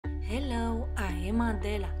Hello, I am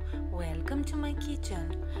Adela. Welcome to my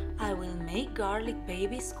kitchen. I will make garlic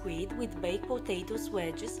baby squid with baked potatoes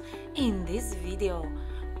wedges in this video.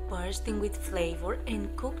 Bursting with flavor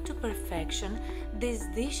and cooked to perfection, this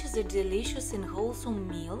dish is a delicious and wholesome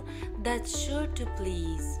meal that's sure to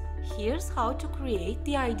please. Here's how to create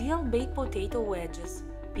the ideal baked potato wedges.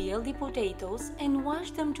 Peel the potatoes and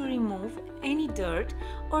wash them to remove any dirt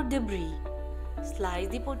or debris. Slice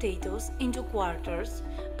the potatoes into quarters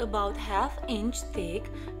about ½ inch thick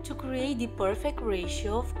to create the perfect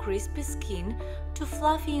ratio of crispy skin to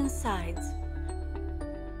fluffy insides.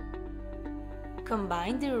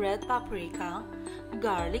 Combine the red paprika,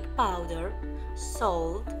 garlic powder,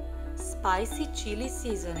 salt, spicy chili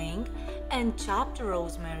seasoning, and chopped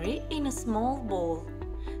rosemary in a small bowl.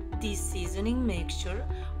 This seasoning mixture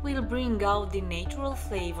will bring out the natural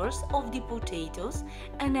flavors of the potatoes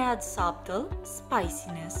and add subtle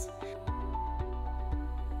spiciness.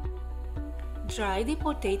 Dry the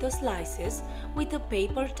potato slices with a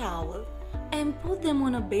paper towel and put them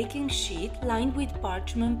on a baking sheet lined with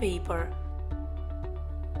parchment paper.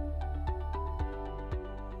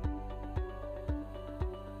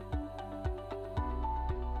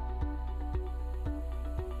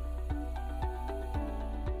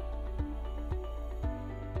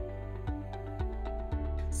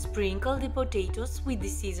 Sprinkle the potatoes with the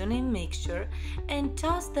seasoning mixture and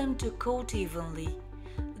toss them to coat evenly.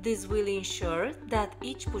 This will ensure that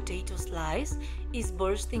each potato slice is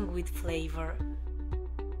bursting with flavor.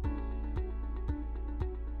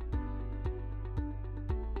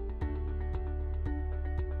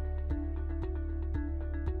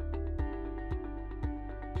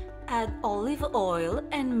 Add olive oil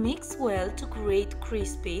and mix well to create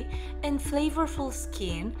crispy and flavorful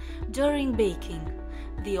skin during baking.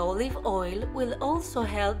 The olive oil will also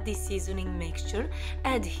help the seasoning mixture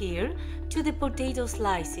adhere to the potato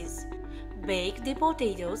slices. Bake the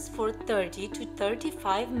potatoes for 30 to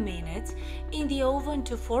 35 minutes in the oven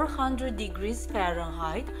to 400 degrees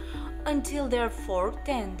Fahrenheit until they are fork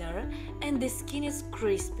tender and the skin is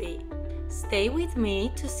crispy. Stay with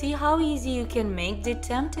me to see how easy you can make the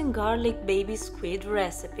tempting garlic baby squid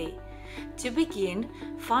recipe. To begin,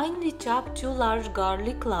 finely chop 2 large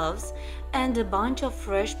garlic cloves and a bunch of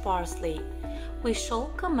fresh parsley. We shall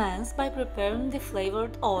commence by preparing the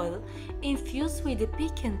flavored oil infused with the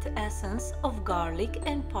piquant essence of garlic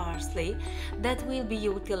and parsley that will be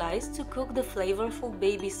utilized to cook the flavorful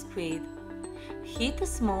baby squid. Heat a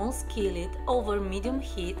small skillet over medium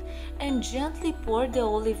heat and gently pour the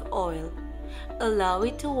olive oil. Allow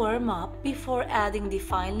it to warm up before adding the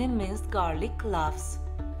finely minced garlic cloves.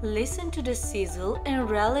 Listen to the sizzle and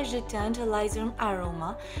relish the tantalizing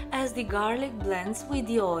aroma as the garlic blends with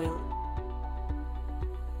the oil.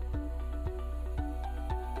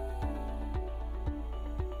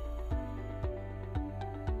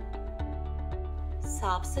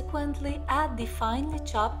 Subsequently, add the finely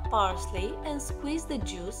chopped parsley and squeeze the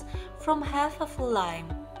juice from half of a lime.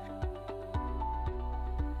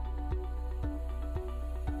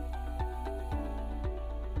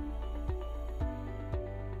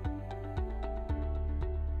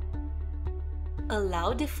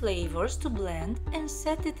 Allow the flavors to blend and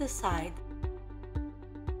set it aside.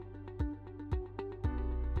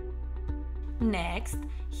 Next,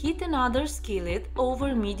 heat another skillet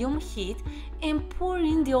over medium heat and pour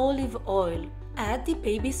in the olive oil. Add the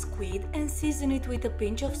baby squid and season it with a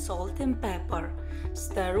pinch of salt and pepper.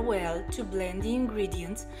 Stir well to blend the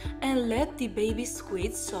ingredients and let the baby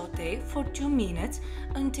squid saute for 2 minutes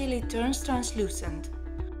until it turns translucent.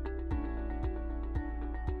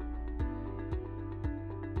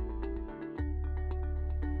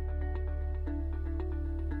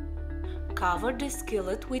 Cover the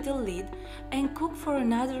skillet with a lid and cook for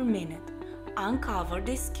another minute. Uncover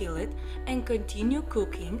the skillet and continue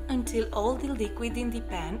cooking until all the liquid in the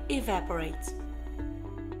pan evaporates.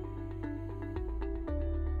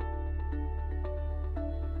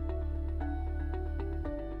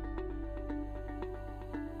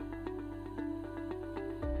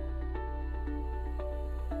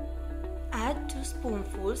 Add 2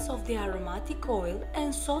 spoonfuls of the aromatic oil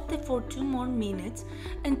and saute for 2 more minutes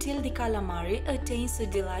until the calamari attains a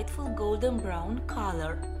delightful golden brown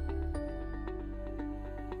color.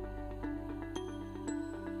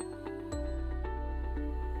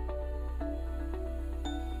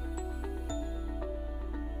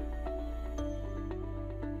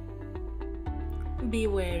 Be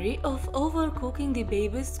wary of overcooking the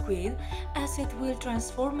baby squid as it will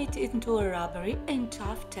transform it into a rubbery and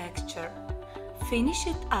tough texture. Finish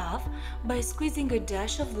it off by squeezing a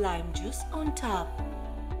dash of lime juice on top.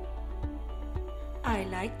 I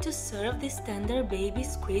like to serve these tender baby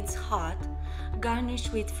squids hot,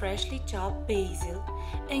 garnished with freshly chopped basil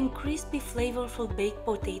and crispy flavorful baked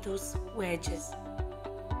potatoes wedges.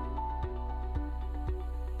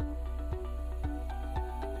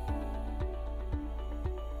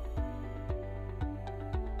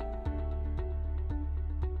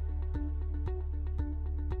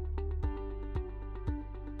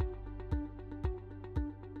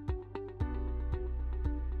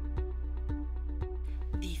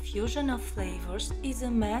 The fusion of flavors is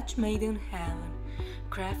a match made in heaven,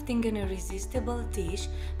 crafting an irresistible dish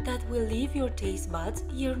that will leave your taste buds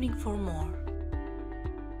yearning for more.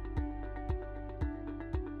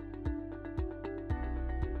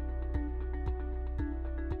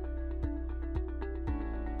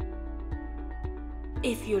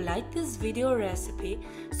 If you like this video recipe,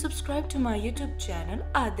 subscribe to my YouTube channel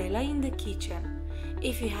Adela in the Kitchen.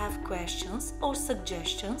 If you have questions or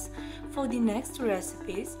suggestions for the next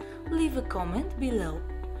recipes, leave a comment below.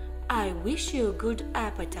 I wish you a good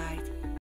appetite!